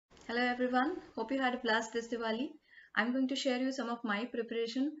Hello everyone, hope you had a blast this Diwali. I'm going to share you some of my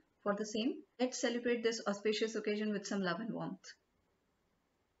preparation for the same. Let's celebrate this auspicious occasion with some love and warmth.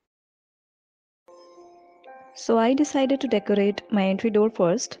 So I decided to decorate my entry door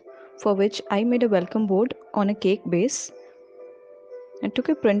first, for which I made a welcome board on a cake base and took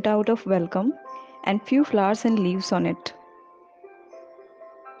a printout of welcome and few flowers and leaves on it.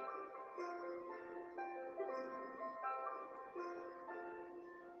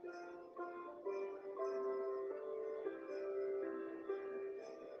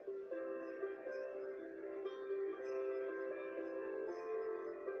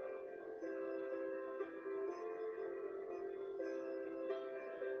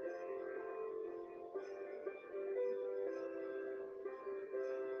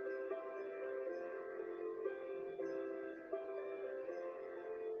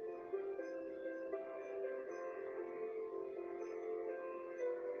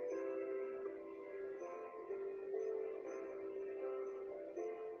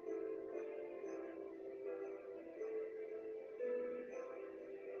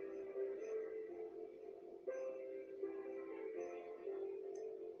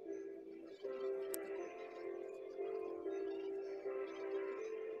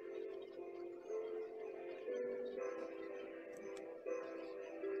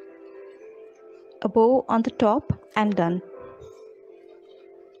 A bow on the top and done.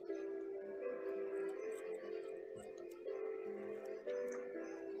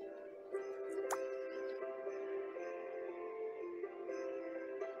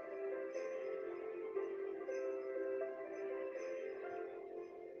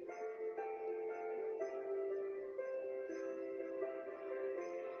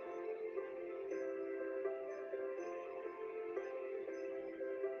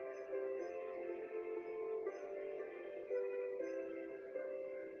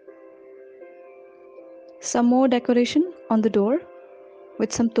 Some more decoration on the door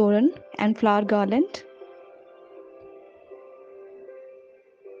with some toran and flower garland.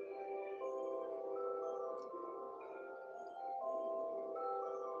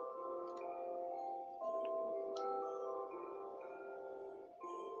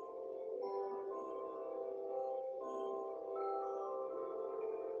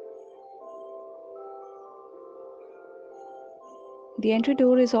 The entry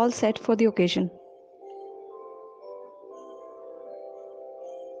door is all set for the occasion.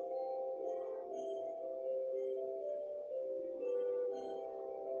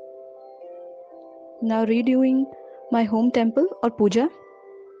 Now redoing my home temple or puja.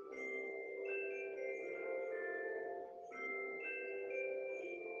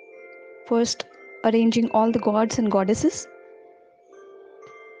 First, arranging all the gods and goddesses.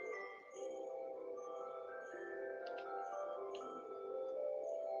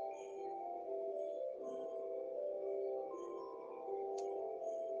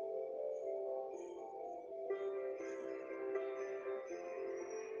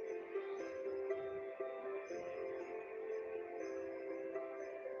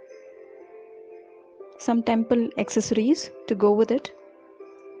 Some temple accessories to go with it.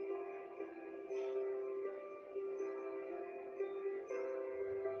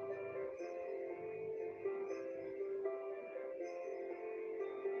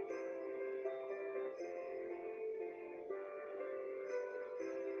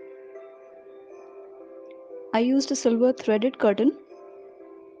 I used a silver threaded curtain.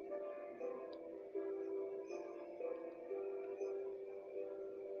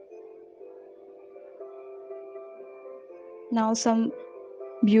 Now some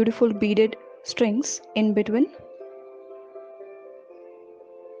beautiful beaded strings in between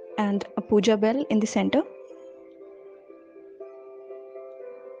and a puja bell in the center.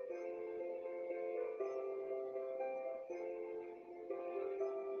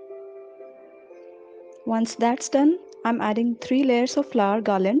 Once that's done, I'm adding 3 layers of flower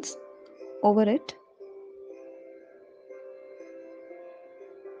garlands over it.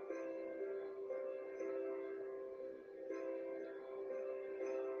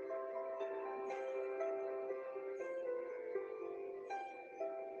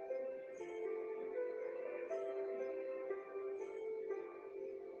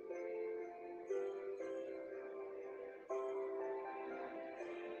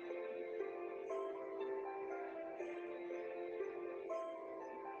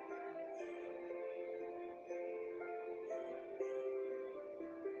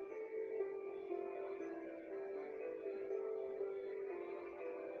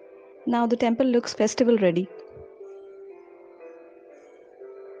 Now the temple looks festival ready.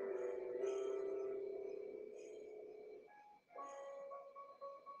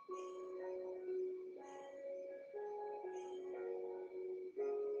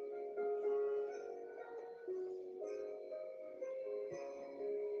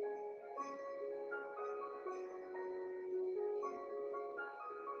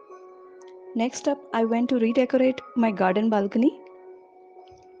 Next up, I went to redecorate my garden balcony.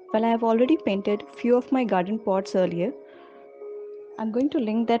 Well, I have already painted few of my garden pots earlier. I'm going to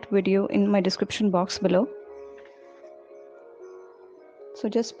link that video in my description box below. So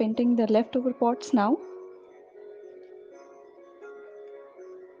just painting the leftover pots now.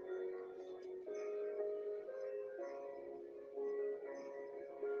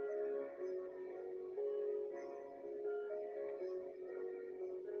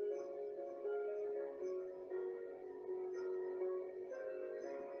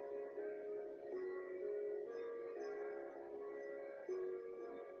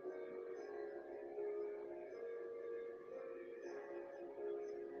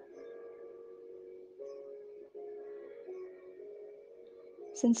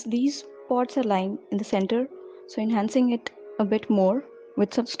 Since these pots are lying in the center, so enhancing it a bit more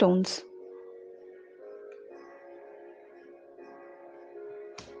with some stones.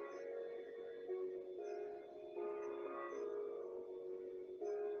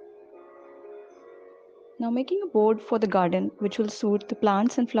 Now making a board for the garden which will suit the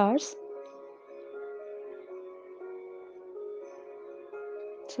plants and flowers.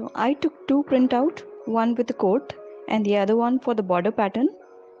 So I took two printout, one with the coat and the other one for the border pattern,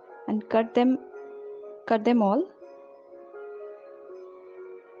 and cut them all.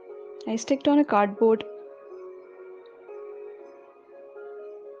 I sticked on a cardboard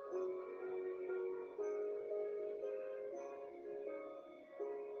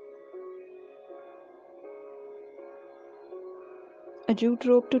a jute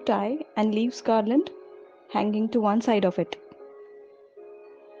rope to tie and leaves garland hanging to one side of it.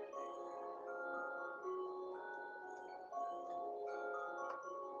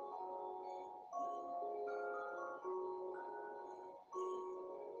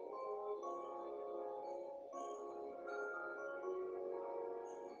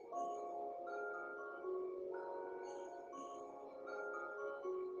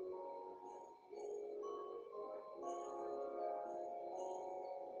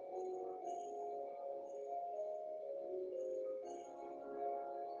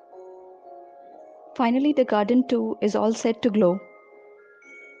 Finally, the garden too is all set to glow.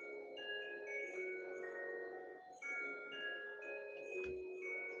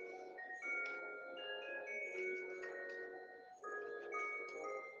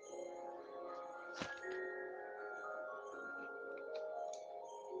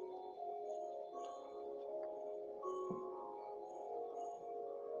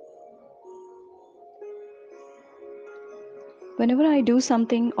 Whenever I do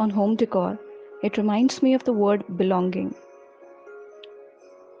something on home decor, it reminds me of the word belonging.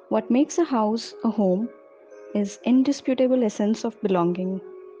 What makes a house a home is indisputable essence of belonging.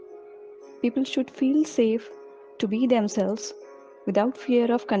 People should feel safe to be themselves without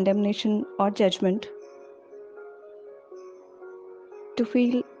fear of condemnation or judgment. To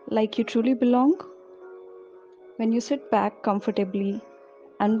feel like you truly belong, when you sit back comfortably,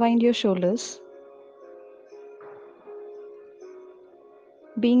 unwind your shoulders,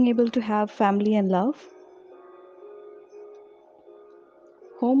 being able to have family and love,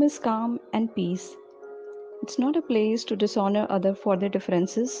 home is calm and peace. It's not a place to dishonor others for their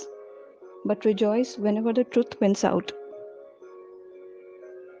differences, but rejoice whenever the truth wins out.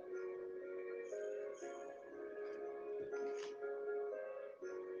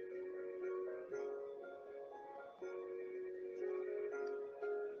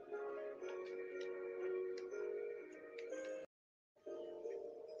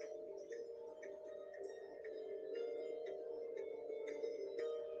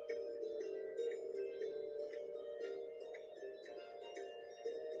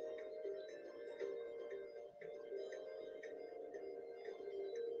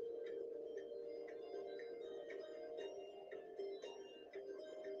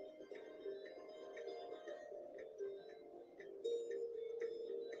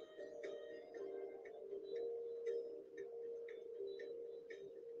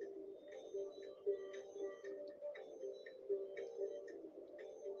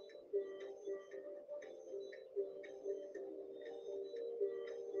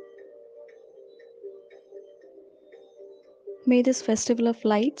 May this festival of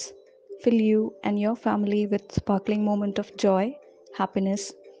lights fill you and your family with sparkling moment of joy,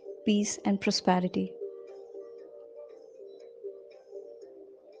 happiness, peace and prosperity.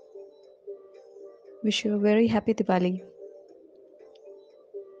 Wish you a very happy Diwali.